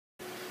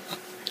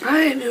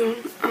Hi everyone,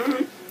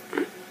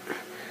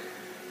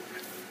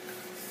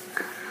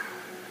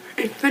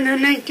 it's been a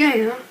nice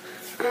day,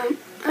 huh?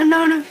 I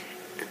noticed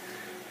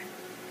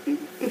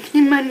you've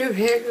seen my new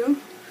hairdo.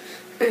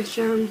 It's,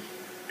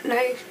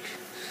 nice,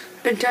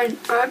 it's an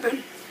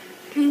urban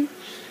thing.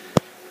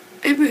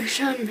 Every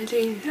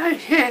somebody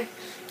nice hair,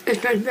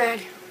 it's been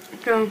bad.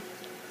 So,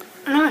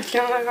 last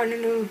time I got a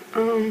new,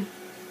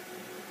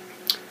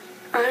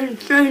 iron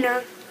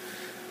strainer,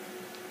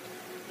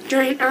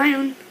 giant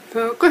iron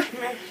for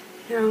Christmas,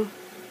 so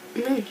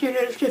it makes it a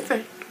little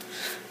different.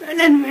 But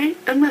anyway,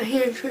 I'm not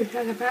here to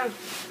talk about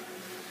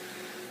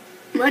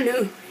my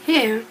new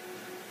hair.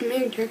 I'm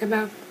here to talk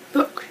about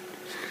books.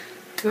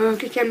 For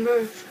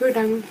December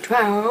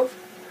 2012,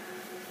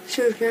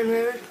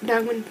 January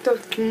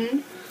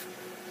 2013,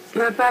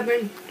 my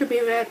Bible to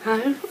be read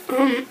on.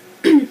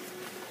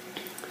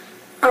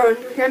 On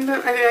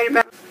December, I read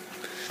about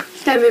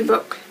 7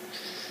 books.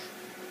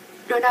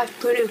 So that's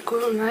pretty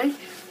cool, right?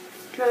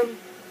 So,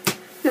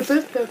 the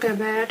first book I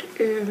read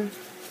is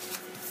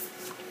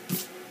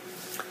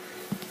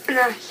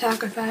Last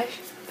Sacrifice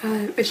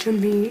by Richard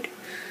Mead.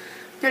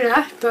 The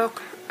last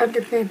book of the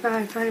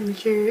Vampire Academy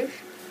series.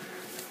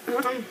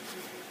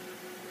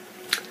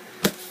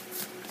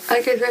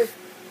 I give it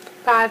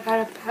 5 out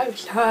of 5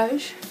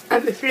 stars,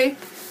 obviously.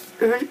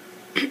 And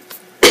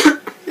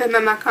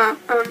I can't,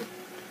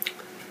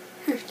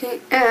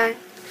 15, and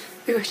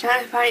it was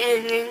satisfying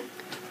ending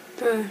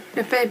for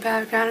the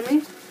Vampire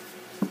Academy.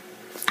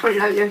 I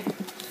love it.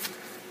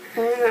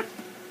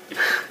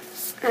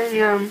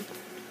 And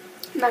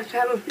my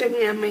cat was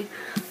looking at me,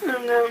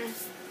 and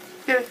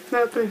this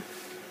book is,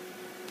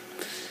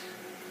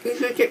 you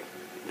should get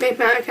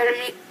Vampire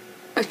Academy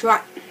a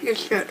try. You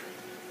should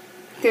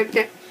give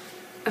it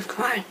a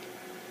try.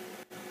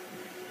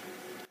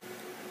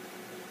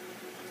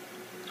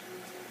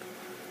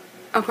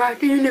 Across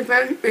the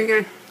universe,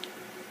 again,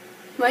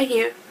 right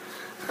here.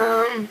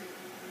 I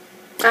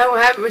will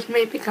have it with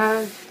me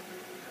because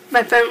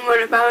my friend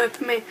wrote about it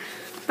for me.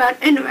 But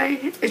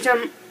anyway, it's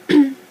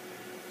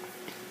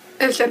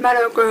it's about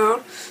a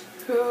girl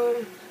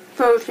who's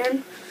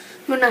frozen.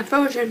 Well, not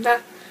frozen,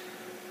 but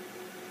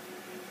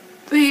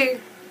free.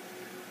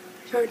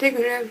 So they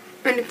can live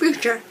in the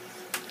future.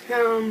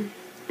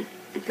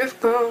 This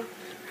girl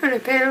and her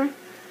parents,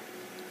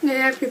 they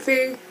have to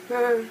be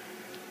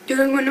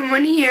doing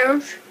 1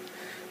 years.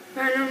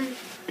 And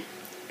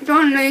it's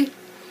only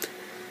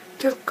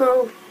to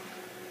go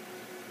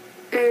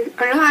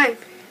alive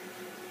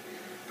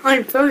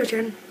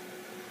unfrozen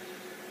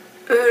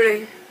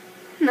early.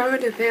 Now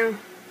the parents,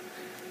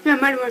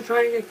 somebody was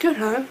trying to kill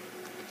her.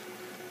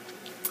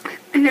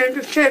 And then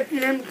the ship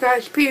named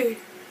Godspeed.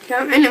 So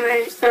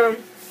anyway,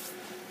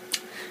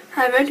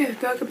 I read this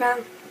book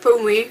about for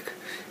a week,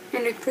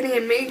 and it's pretty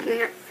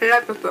amazing. I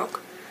love the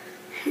book.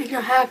 You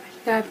don't have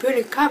that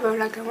pretty cover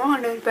like I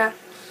wanted, but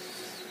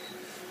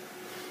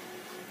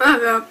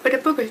but the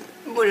book is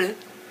really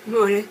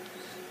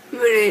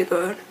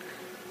good.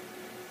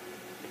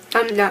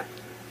 Thumbs up,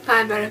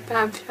 5 out of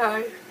 5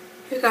 stars.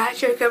 You guys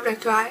should give it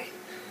a try.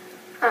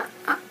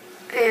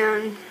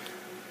 And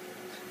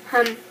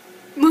I'm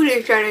really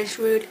excited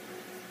to read.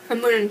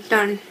 I'm really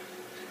done.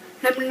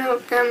 Let me know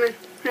in the comments.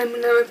 Let me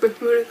know if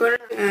it's really good.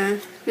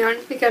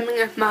 Beyond Becoming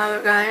a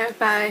Smile Guy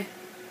by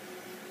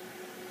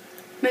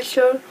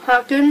Mr.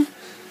 Hawkins.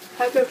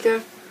 I give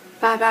it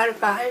 5 out of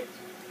 5.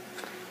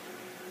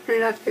 I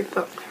love this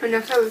book. And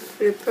the cover is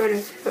pretty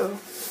pretty, so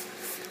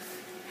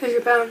it's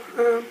about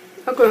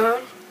a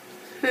girl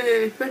who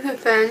is with her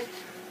friend.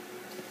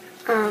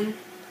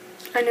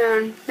 And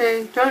then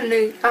they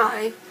suddenly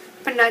die,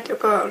 but not the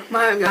girl,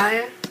 my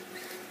guy.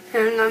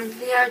 And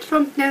she has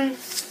something,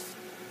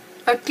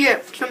 a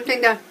gift,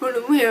 something that's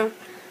really weird,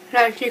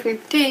 that she can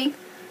think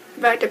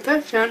about the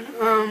person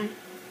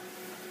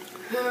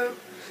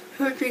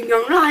who she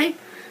don't like,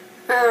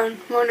 and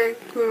wanted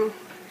to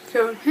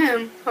kill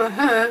him or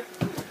her.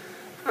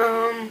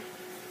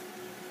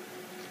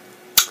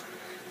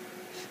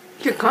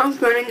 She's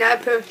confronting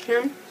that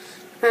person,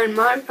 and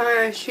my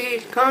guy,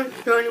 she's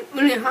confronting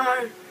really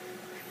hard.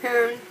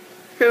 And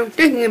so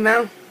thinking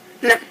about,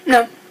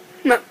 no,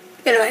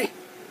 get away.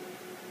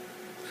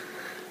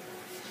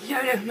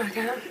 Shut up, my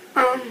cat.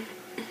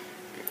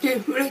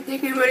 She's really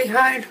thinking really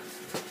hard.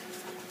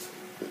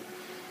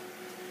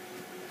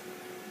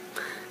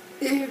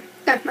 Yeah,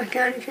 that's my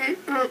cat shit.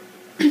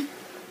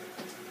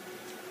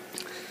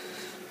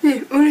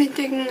 She's really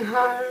thinking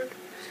hard.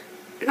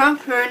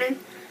 Love learning.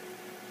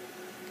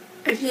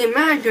 If you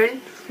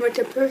imagine what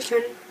the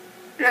person,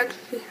 like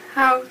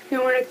how you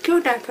want to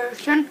kill that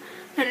person,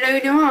 and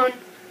later on,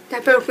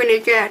 that person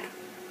is dead.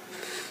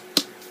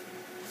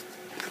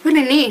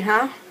 Pretty neat,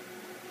 huh?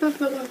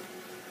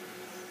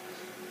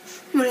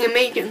 Really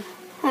amazing.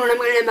 Hold on, I'm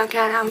gonna let my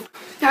cat out.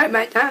 Sorry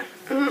about that.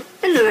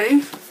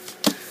 Anyway,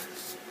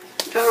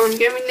 so I'm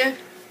giving this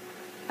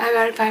 5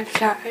 out of 5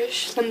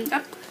 stars. Thumbs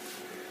up.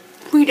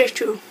 Read this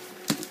too.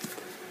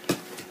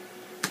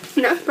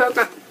 Next book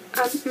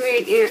I'm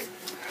reading is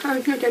How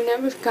to the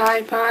Never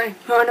Sky by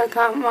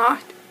Veronica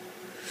Roth.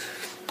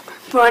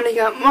 before they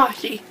got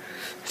mossy.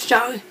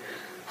 So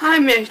I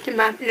mixed them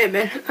up a little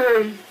bit.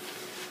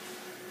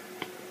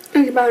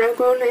 It's about a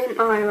girl named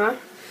Ira.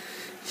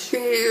 She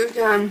is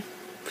in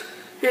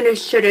a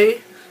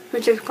city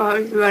which is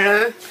called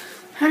Dweller.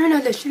 I don't know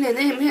what the city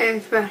name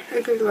is, but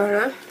it's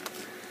Dweller.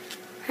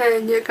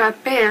 And you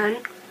got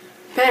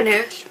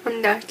banished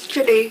from that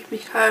city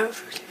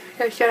because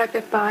they set up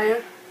the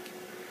fire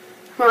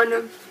on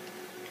the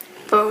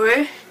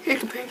forest.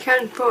 It's a pretty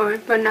kind of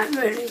forest, but not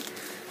really.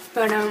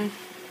 But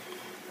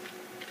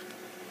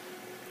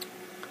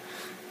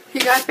he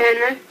got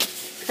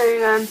banished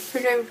and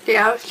put him to the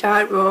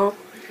outside world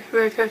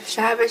with the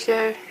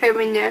savages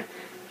living there,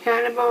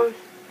 cannibals,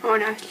 all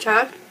that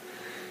stuff.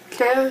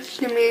 Those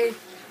to me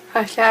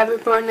are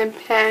savage born in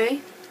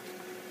Perry.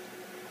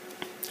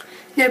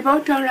 They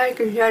both don't like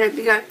each other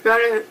because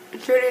brother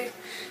Judy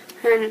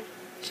and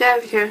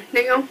Savager,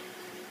 they don't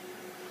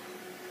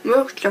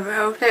most of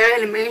all their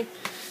enemies.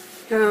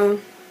 So,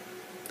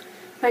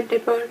 but they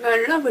both got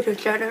in love with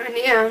each other in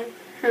the end.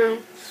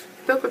 The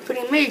book was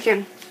pretty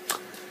amazing.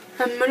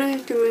 I'm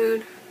willing to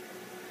read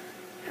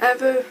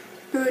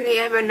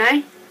every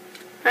night,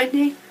 I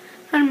think.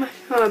 I'm not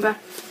sure, but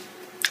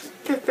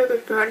this book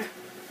is good.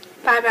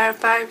 5 out of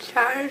 5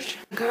 stars.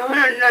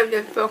 I love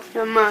this book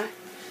so much.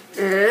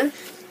 Is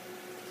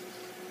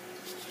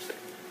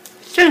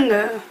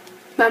Singer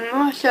by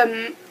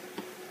Martha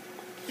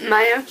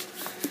Meyer.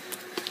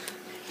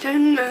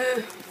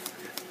 Singer,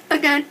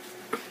 again,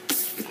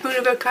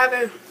 beautiful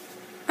cover.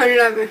 I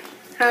love it.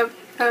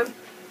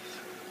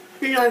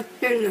 Love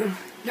Singer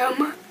so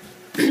much.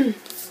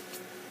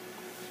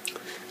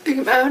 It's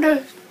about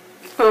a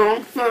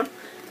song from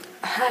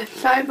a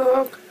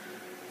cyborg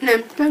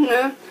named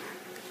Singer.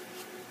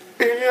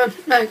 And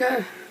like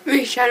a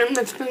resetting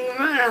the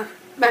Singer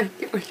back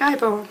to a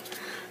cyborg.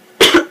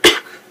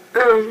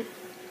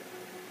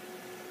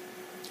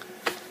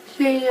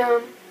 She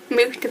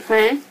meets the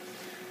friend.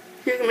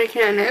 She's a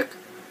mechanic.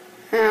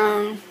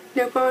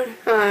 They both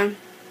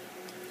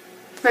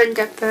friends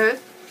at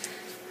first.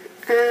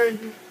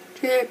 And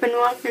she's been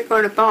wanting to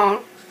go to the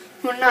ball.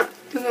 Well, not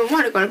she didn't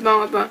want to go to the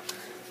ball, but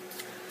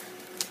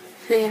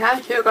she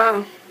has to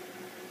go.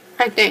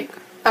 I think.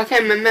 I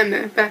can't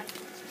remember, but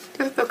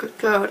this book is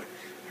good.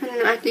 And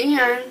at the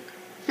end,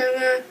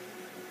 Sugar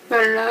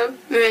fell in love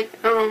with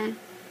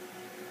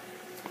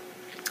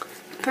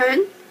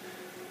friend.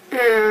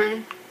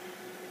 And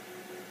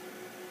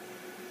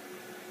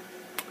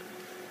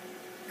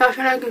that's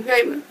what I can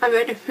say. I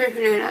read it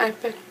briefly and I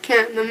just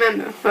can't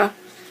remember what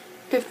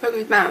this book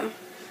is about.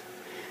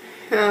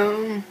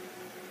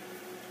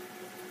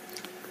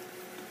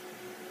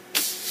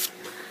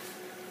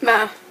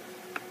 But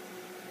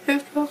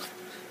this book,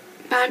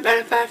 5 out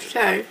of 5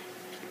 stars.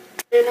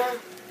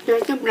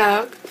 There's a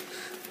blog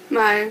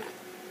by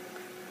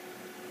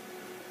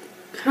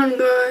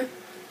Hunger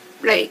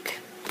Blake.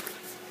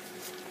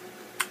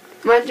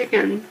 Once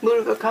again,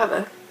 beautiful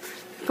cover.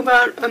 It's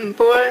about a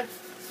boy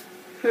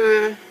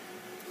who,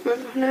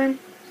 what's his name?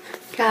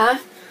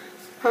 Cass.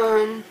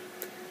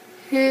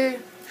 He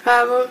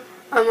traveled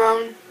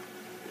around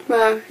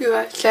the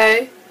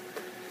USA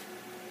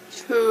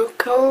to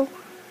kill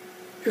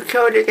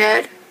the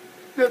dead,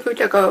 to kill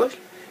the ghost.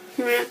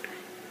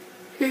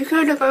 He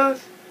killed the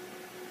ghost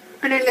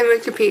and then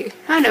live in peace.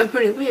 I know,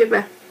 pretty weird,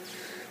 but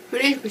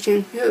it is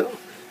between too.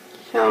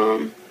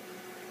 So,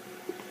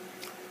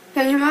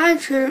 they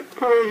went to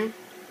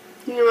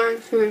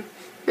the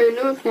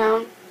new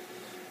town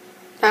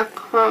that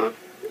called,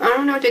 I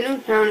don't know what the new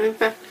town is,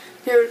 but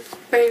they were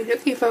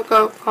looking for a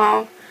girl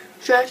called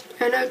Dressed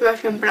in a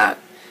Russian Blood.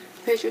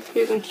 Which, if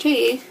you can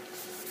see,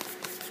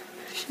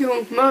 she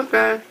was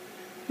murdered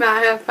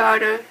by her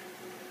father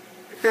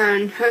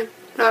and her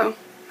dog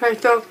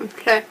was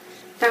killed.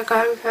 That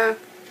caused her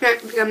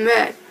to become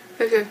red,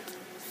 because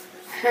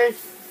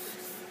hence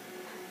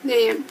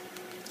the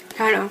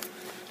title.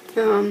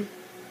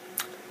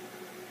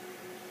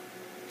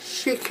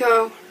 She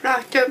killed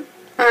lots of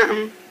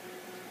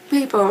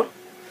people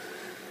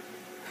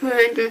who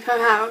entered her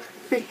house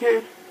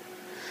because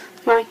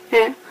right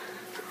there.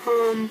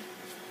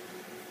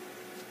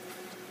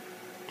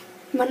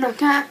 But not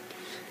that,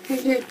 she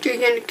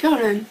didn't kill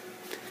him,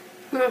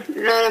 but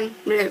let him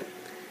live.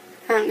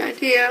 And at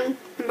the end,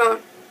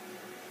 about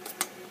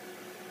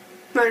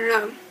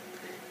love.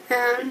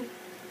 And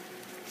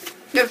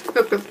this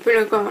book is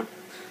pretty good.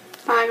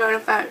 5 out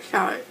of 5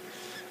 stars.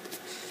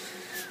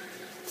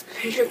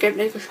 You should give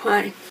this a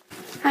try.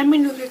 I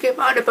mean, you should give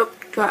all the books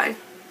a try.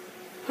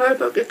 Her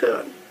book is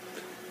good.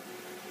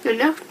 The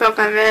next book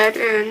I read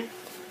in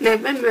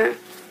November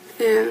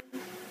is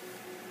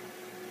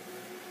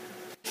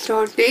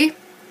Salty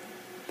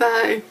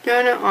by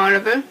Jonah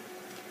Oliver.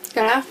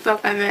 The last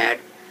book I read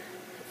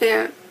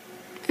is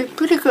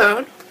pretty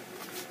good.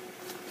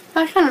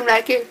 I kind of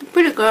like it. It's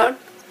pretty good.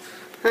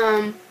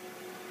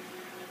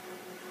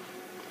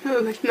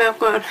 It smells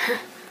good.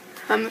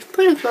 It's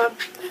pretty good.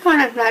 I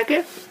kind of like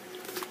it.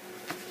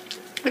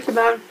 It's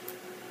about,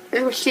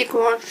 it's a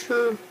sequel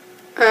to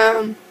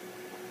the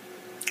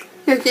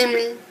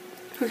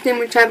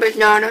demon type of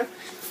daughter.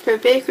 So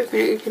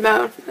basically it's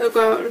about a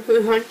girl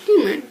who hunts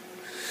demons.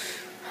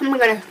 I'm not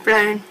gonna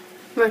explain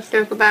what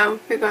it's about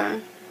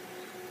because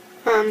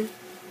you're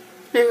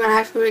gonna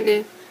have to read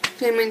the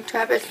Demon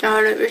Travis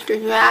Starter, which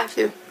is you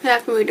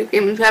have to read the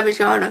Demon Travis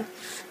Starter.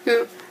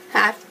 You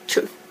have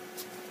to.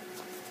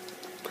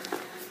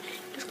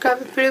 This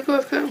cover is pretty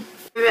cool too.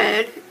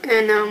 Read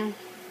in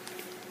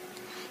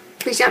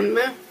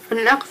December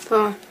enough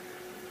for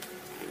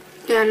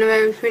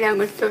January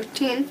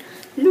 2013.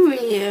 New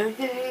year,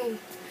 yay.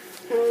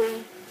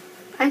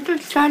 I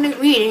just started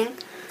reading,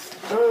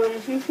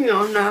 if you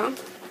all know,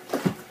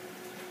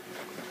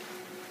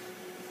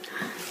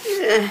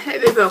 a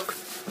heavy book.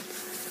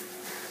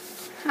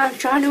 I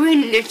started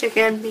reading this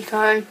again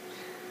because,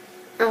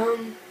 I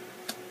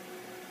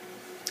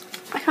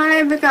kind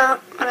of figured out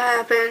what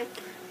happened,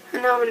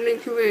 and I would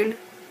need to read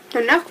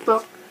the next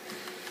book.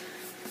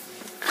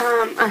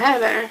 I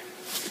have it.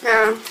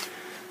 So,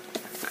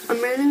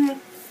 I'm reading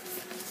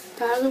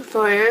Thousand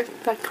Fires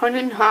by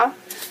Colin Huff,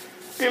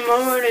 and I'm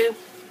already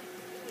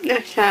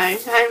this side.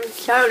 I haven't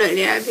started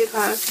yet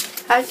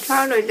because I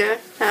started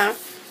this, so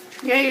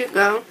there you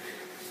go.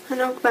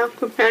 And I'm about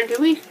to plan to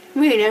read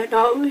it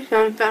all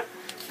weekend, but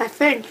I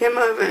fed him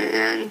over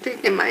and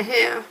did in my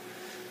hair.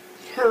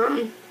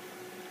 So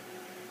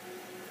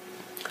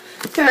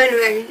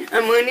anyway,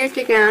 I'm reading it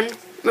again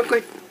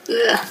because,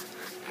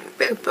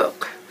 big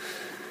book.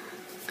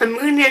 I'm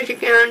reading it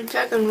again so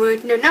I can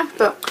read the next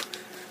book.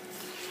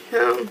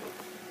 So,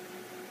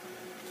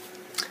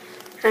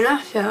 and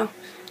also,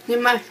 you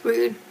must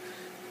read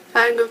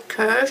Tiger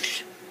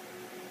Curse.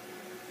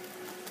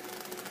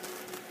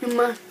 You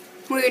must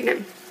read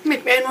them.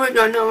 If anyone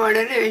don't know what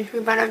it is, it's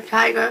about a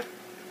tiger,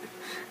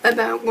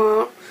 about a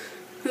girl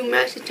who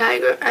meets a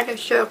tiger at a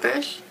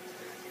circus,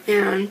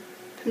 and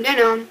from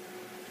then on,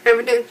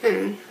 everything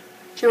changed.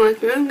 She wants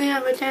to live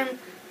there with him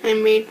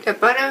and meet the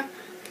brother,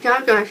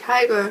 the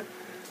tiger,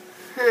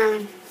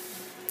 and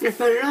it's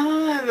a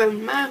lot of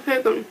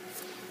magic and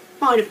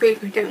all the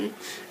people things.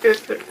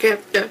 Just to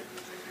keep the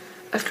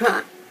a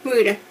try.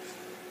 Read it.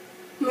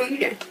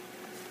 Read it.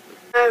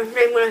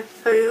 Everything what I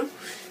tell you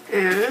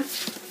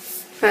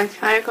is the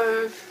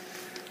Tiger's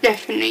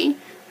Destiny,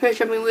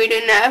 which I'll be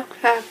reading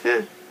next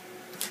after.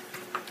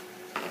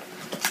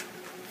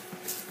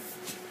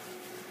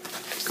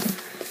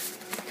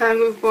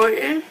 Tiger's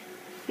Voices.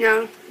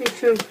 Now, you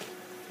should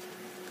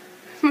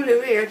really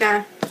read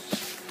that.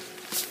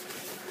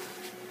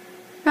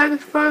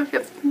 Tiger's Voices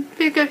is the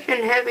biggest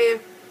and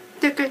heaviest,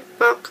 thickest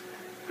book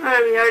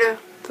out of the other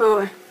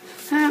four.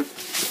 I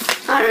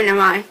don't know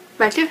why,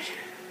 but this is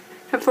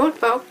the fourth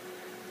book,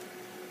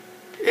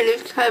 and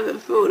it's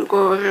covered full of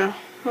gorgeous.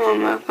 Oh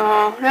my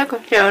god, I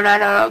could show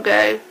that all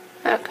day.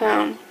 I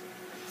can.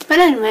 But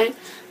anyway,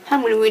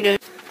 I'm gonna read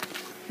it.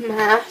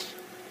 Mask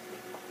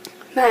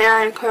by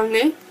Anne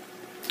Conley.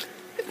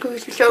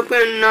 It's a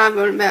open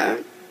novel about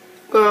a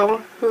girl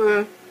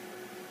who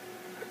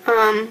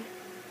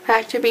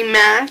has to be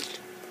masked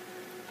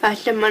by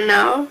someone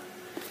else,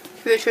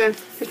 which is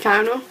the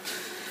title.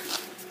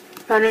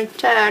 But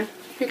instead,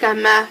 she got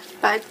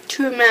masked by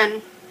two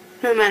men.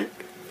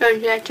 So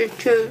you have to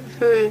choose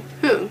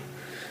who.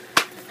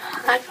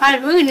 I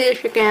tried reading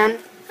this again.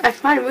 I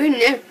tried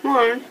reading it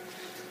once,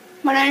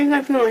 but I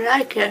didn't really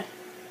like it.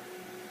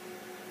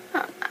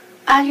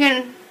 I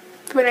didn't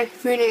finish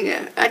reading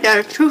it. I got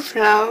it too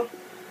slow.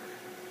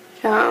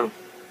 So,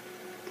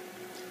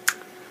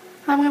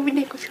 I'm gonna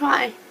take a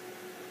try.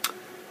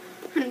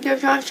 And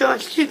there's also a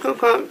secret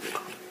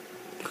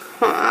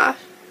class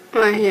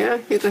right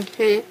here, you can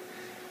see.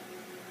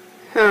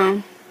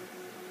 So,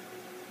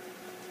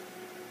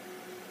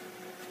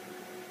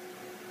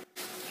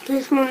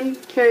 this one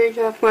carries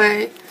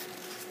halfway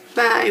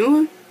by, I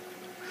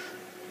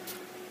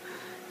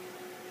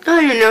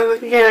don't know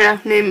what the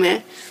last name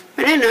is,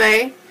 but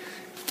anyway,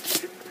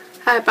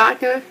 I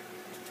bought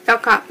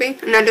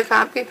another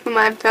copy for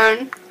my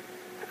friend.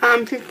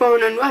 She's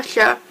born in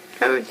Russia,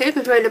 so this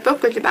is what the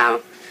book is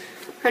about.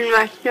 In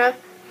Russia,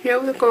 she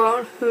was a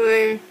girl who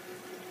is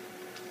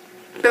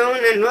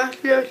born in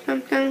Russia or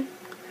something.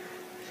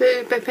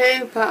 She's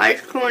preparing for high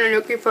school and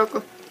looking for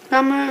a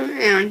summer,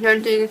 and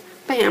suddenly,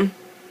 bam,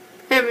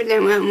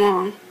 everything went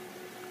wrong.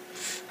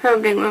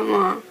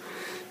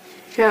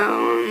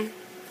 So,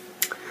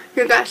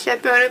 she got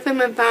separated from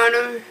her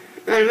father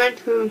and went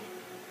to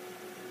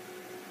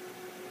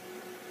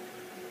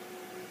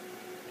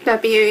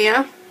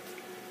TBR.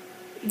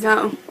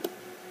 So,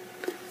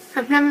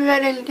 I've never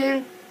read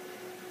anything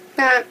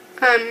that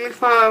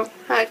before,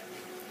 like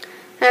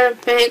a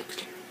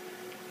fake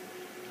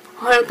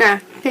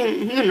Holocaust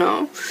thing, you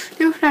know.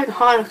 Just like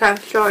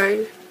Holocaust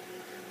stories.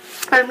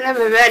 But I've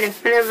never read it.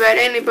 I've never read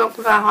any book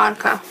about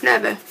Holocaust.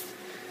 Never.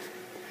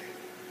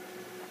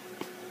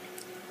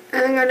 I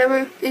think I've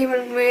never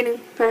even read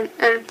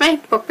a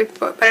fake book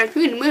before, but I've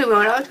read the movie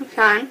all the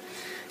time.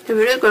 They're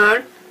really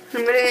good.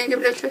 I'm really going to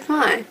give this a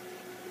try.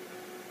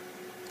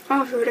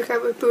 Also, the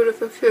cover is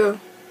beautiful too.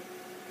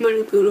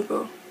 Really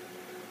beautiful.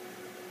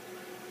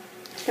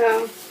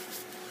 So,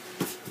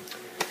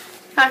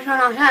 that's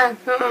all I have.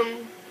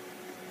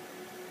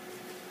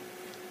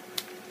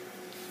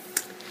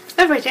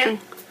 everything.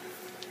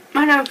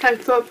 I don't like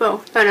for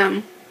both, but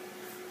I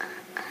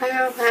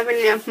don't have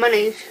enough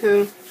money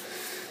to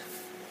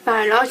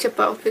buy lots of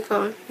books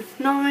because it's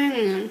snowing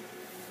and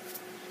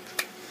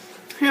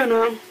you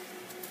know.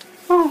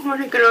 Oh, I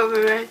want to get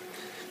over it.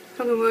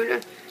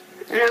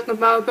 And I can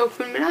buy a book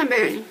from the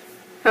library.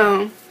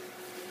 So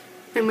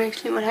it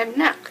makes me what happens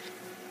next.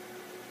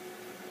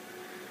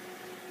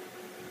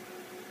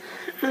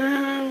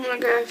 I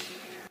guess.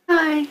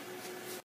 Bye.